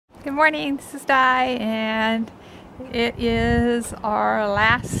Good morning, this is Di, and it is our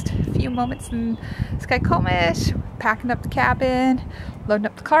last few moments in Skycomish. Packing up the cabin, loading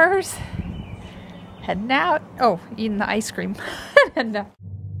up the cars, heading out. Oh, eating the ice cream. Heading out.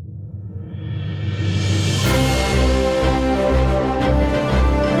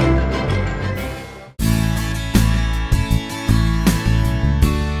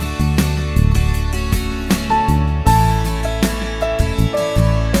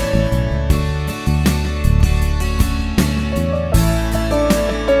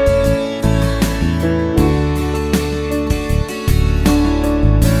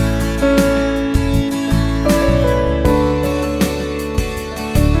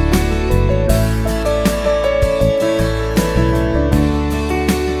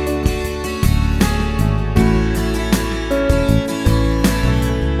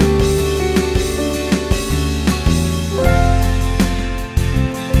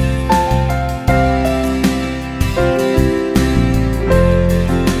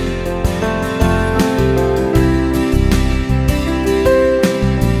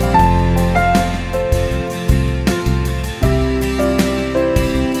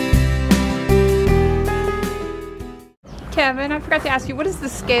 Kevin, I forgot to ask you, what is the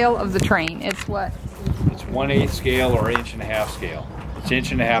scale of the train? It's what? It's 1/8 scale or 1.5 inch scale. It's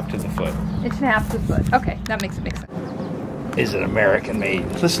 1.5 inch to the foot. 1.5 to the foot. Okay, that makes sense. Is it American made?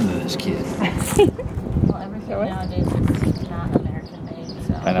 Listen to this kid. Well, everything nowadays is not American made,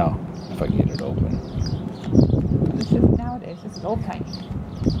 so. I know. If I get it open. This isn't nowadays, this is old time.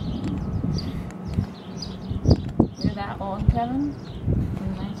 You're that old, Kevin?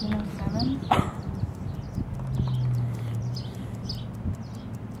 In 1907?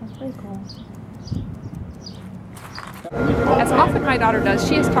 That's pretty cool. As often my daughter does,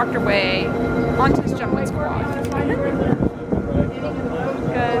 she has talked her way onto this gentleman's squad.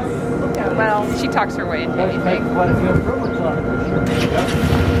 Because, well, she talks her way into anything.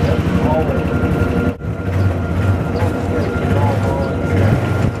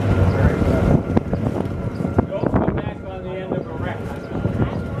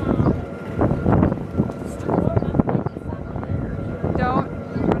 Don't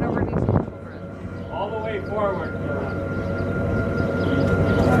run over these children. All the way forward.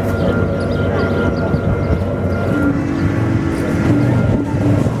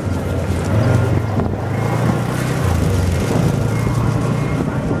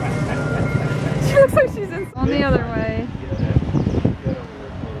 She looks like she's on the other way.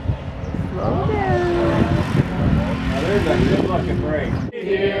 Slow down. Now there's a good looking break.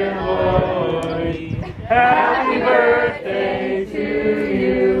 Dear Lloyd, happy birthday to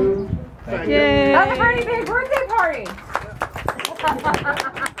you. Yay! Have a party, big birthday party!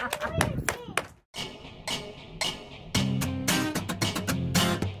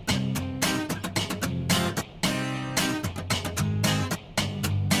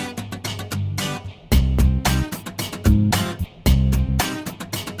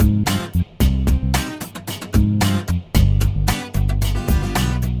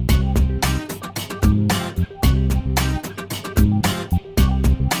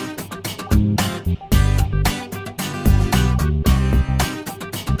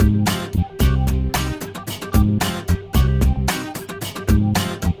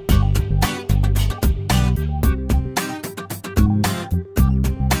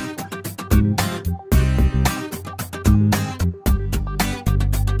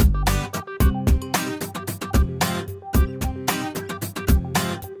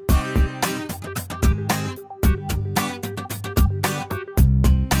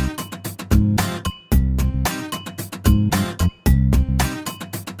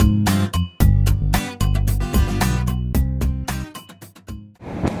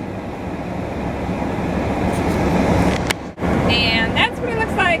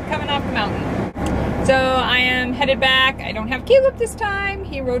 Coming off the mountain. So I am headed back. I don't have Caleb this time.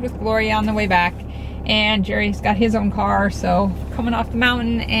 He rode with Gloria on the way back, and Jerry's got his own car. So coming off the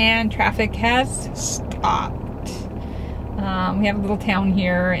mountain, and traffic has stopped. We have a little town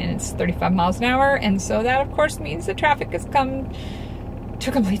here, and it's 35 miles an hour, and so that of course means the traffic has come to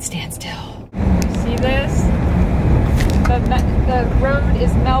a complete standstill. See this? The road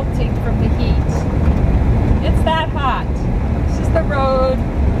is melting from the heat. It's that hot. It's just the road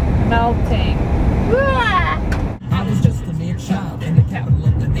melting. I was just a mere child in the capital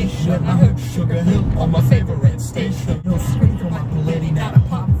of the nation. I heard Sugar Hill on my favorite station. No scream for my polity, not a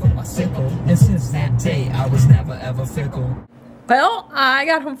pop for my sickle. And since that day, I was never ever fickle. Well, I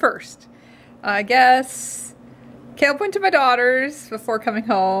got home first. I guess Caleb went to my daughter's before coming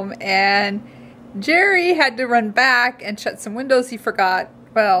home, and Jerry had to run back and shut some windows he forgot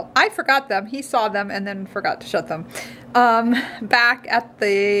well, I forgot them. He saw them and then forgot to shut them. Back at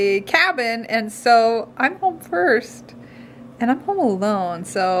the cabin, and so I'm home first. And I'm home alone,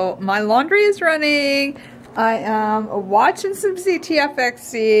 so my laundry is running. I am watching some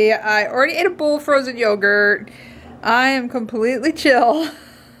CTFXC. I already ate a bowl of frozen yogurt. I am completely chill.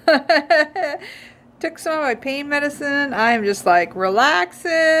 Took some of my pain medicine. I am just like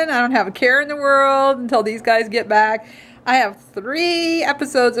relaxing. I don't have a care in the world until these guys get back. I have 3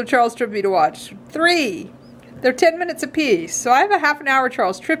 episodes of Charles Trippy to watch. 3. They're 10 minutes apiece. So I have a half an hour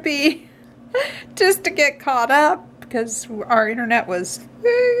Charles Trippy just to get caught up, because our internet was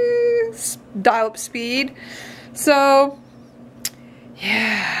dial-up speed. So,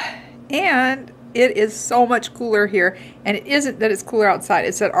 yeah. And it is so much cooler here. And it isn't that it's cooler outside.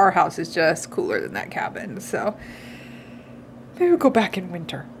 It's that our house is just cooler than that cabin. So, maybe we'll go back in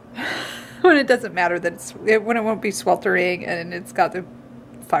winter. When it doesn't matter that when it won't be sweltering and it's got the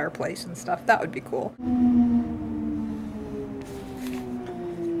fireplace and stuff. That would be cool.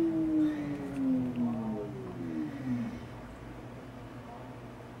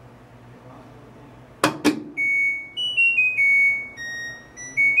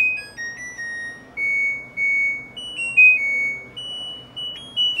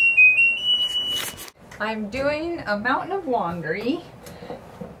 I'm doing a mountain of laundry,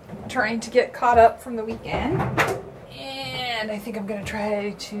 trying to get caught up from the weekend, and I think I'm gonna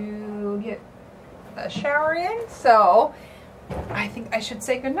try to get a shower in, so I think I should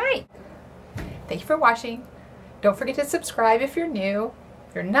say goodnight. Thank you for watching. Don't forget to subscribe if you're new.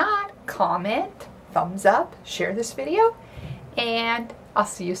 If you're not, comment, thumbs up, share this video, and I'll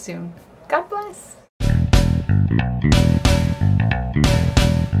see you soon. God bless.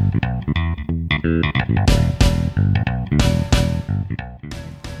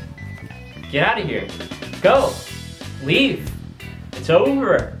 Get out of here. Go. Leave. It's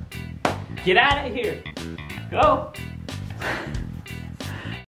over. Get out of here. Go.